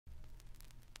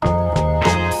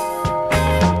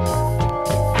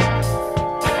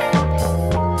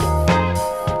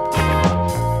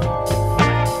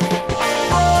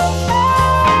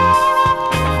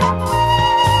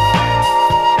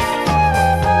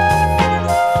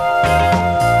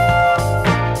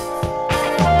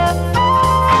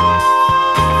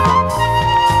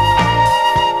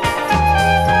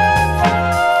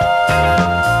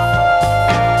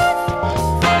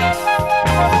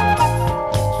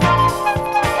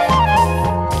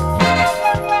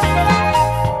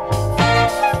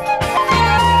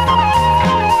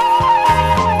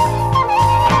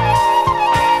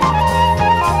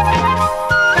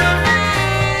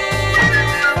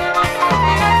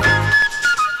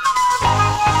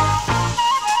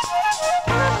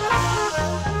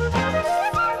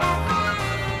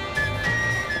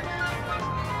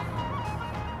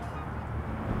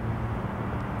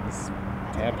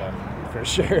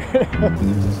sure.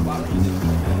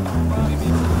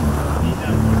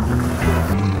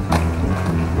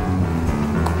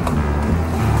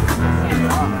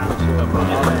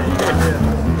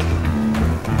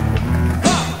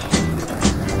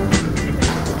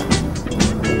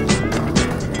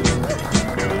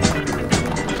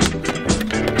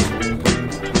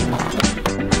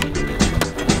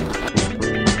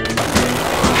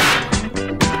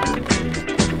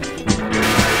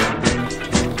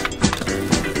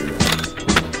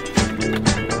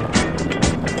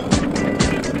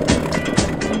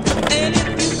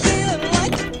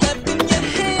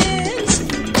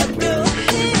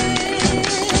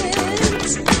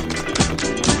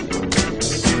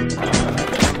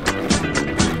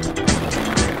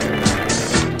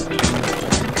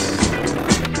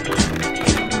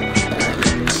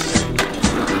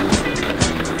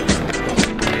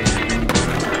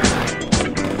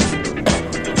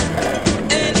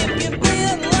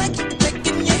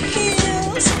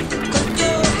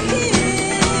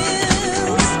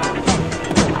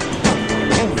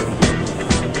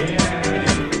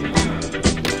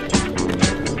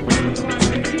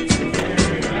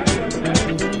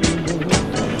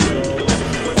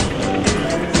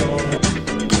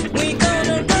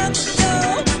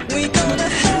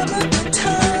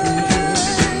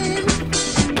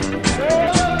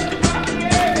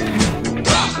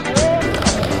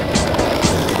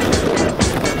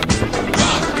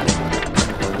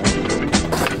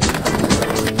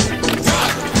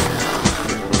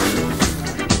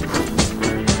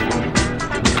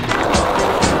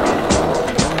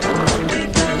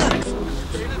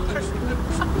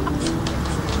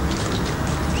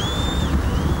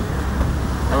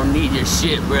 Need your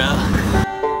shit, bro.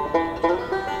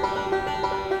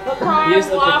 Pecan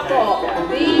waffle,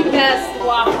 the best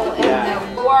waffle in the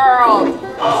world.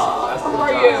 For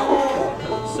you.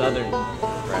 Southern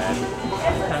bread.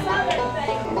 It's a southern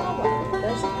thing.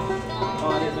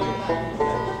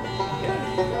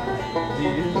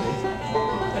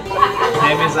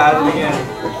 Tammy's out of it again.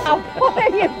 What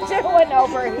are you doing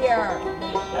over here?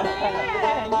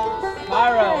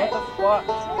 Myra, what the fuck?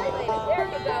 There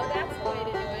you go. That's the way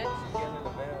to do it.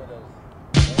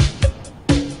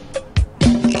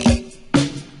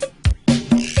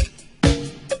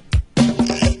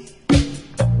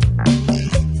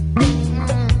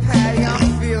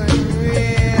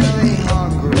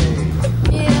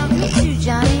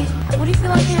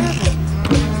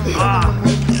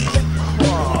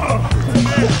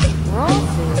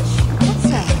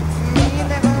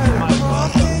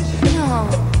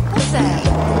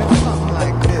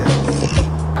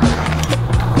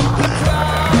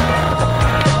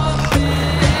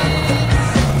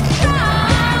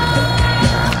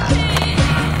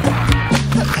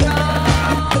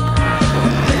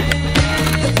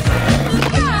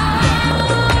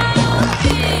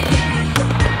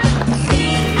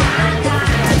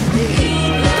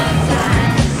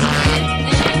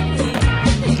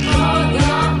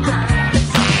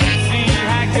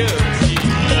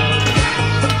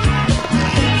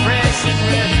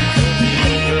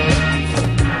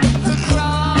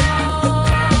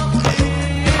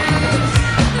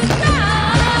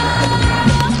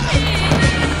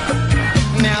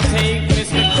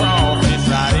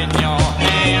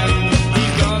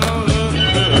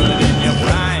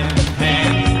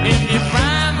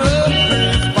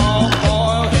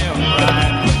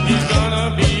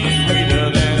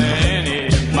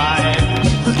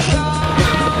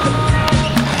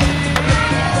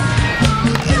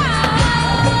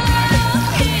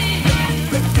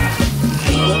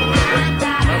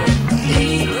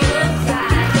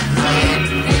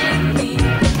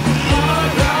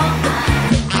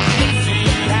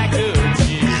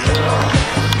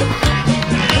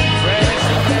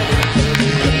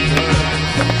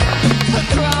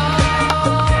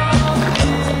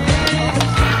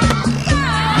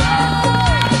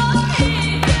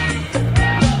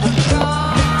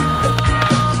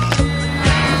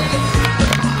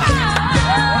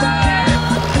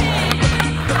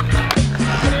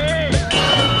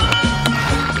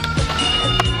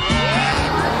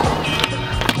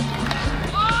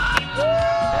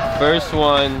 First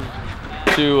one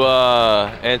to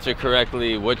answer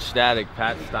correctly which static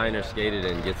Pat Steiner skated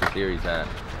in gets a Theories hat.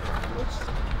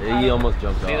 He almost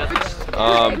jumped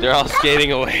off. They're all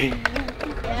skating away.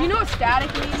 Do you know what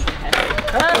static means?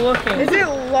 Is it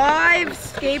live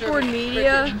skateboard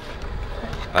media?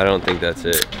 I don't think that's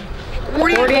it.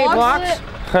 48 blocks?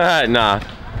 Nah.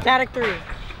 Static 3.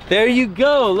 There you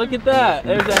go. Look at that.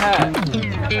 There's a hat.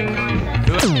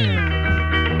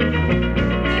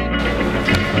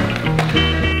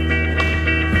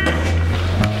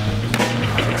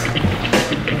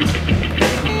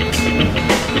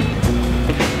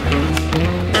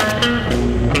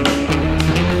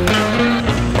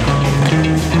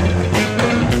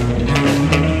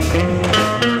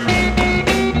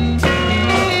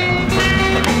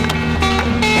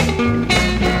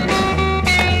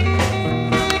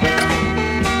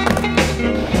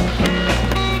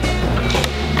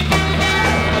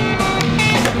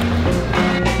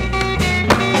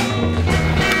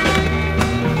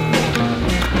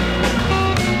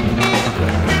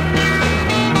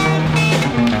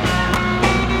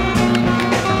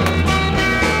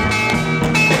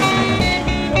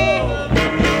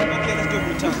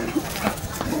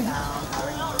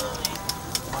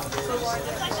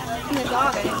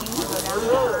 Yeah.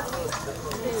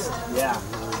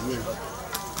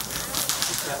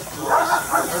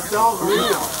 That's all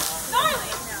real.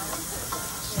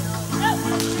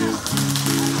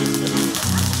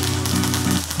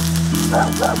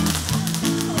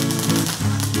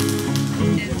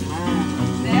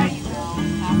 There you go.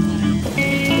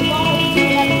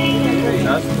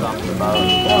 That's something about it.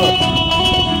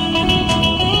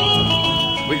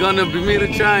 We're gonna be made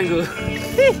a triangle.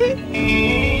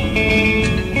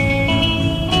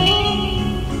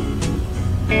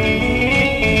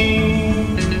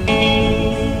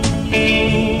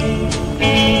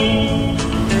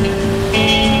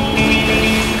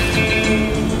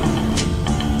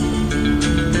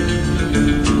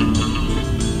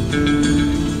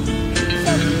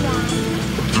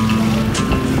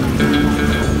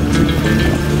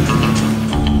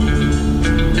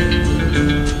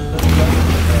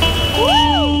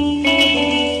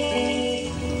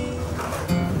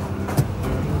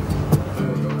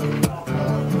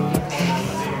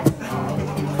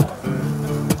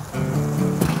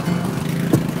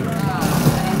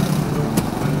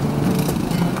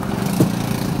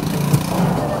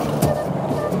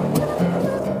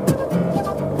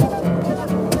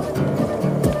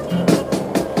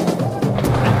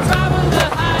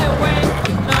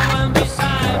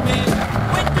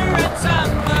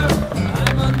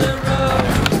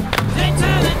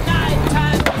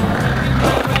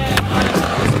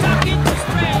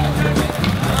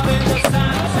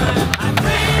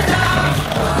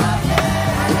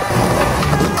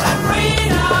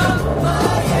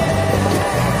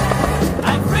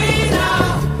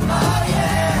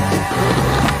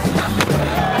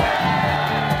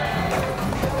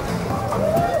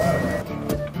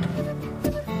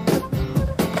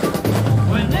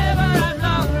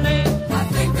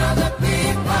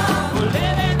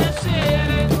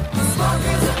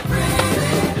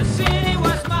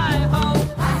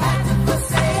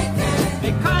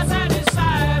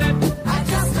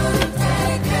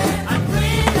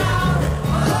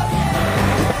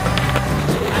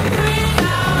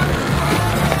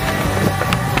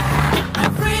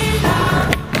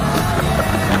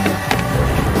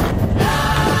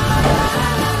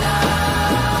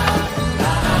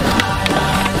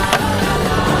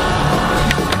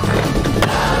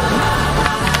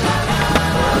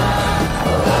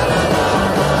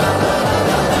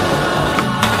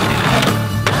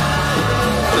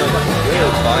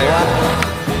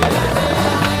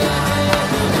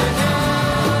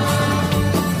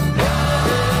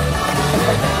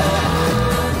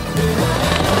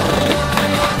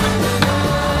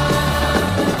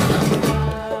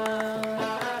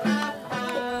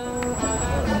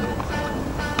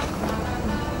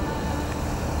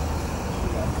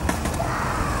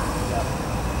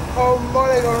 Oh,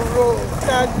 money gonna rule.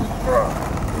 That's strong.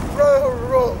 Brother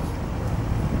rules.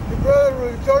 The brother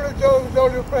rules.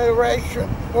 Only Federation.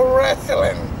 For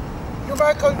wrestling. You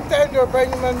might contender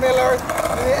Benjamin Miller, the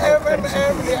MM, the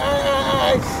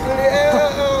III, the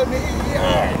LL, the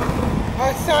ER.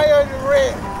 I saw you in the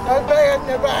ring. I'm back in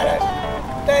Nevada.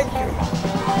 Thank you.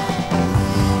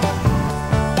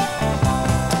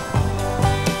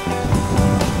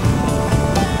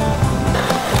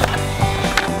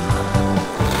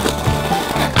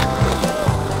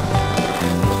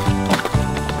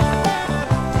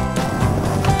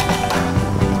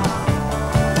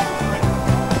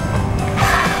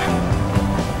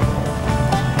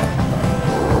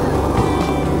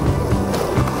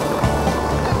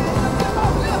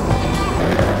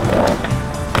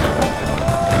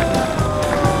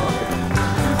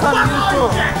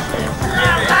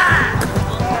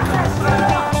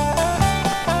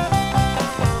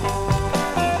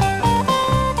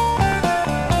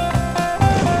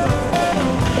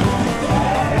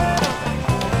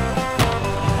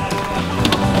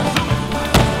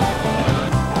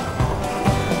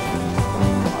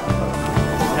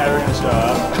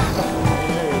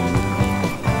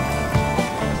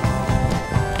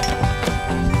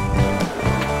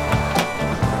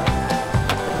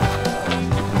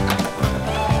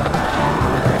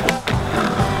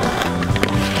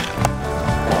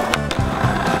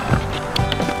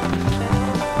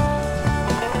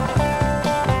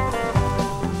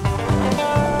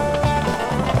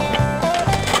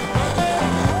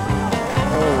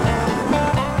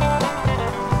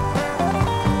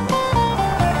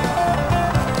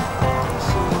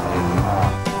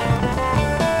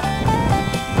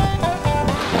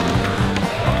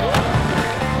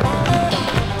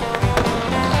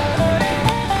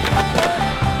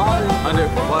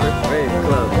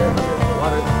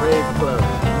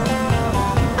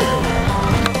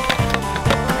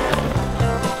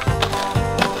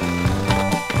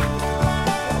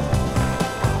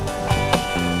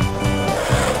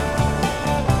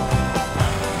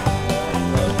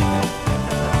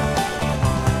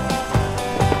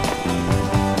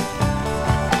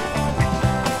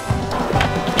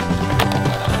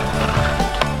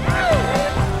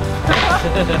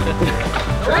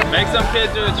 Make some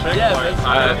kid do a trick for it.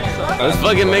 Let's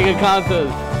fucking make a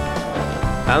contest.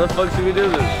 How the fuck should we do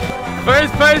this?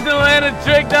 First person to land a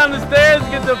trick down the stairs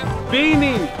gets a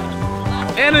beanie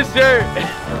and a shirt.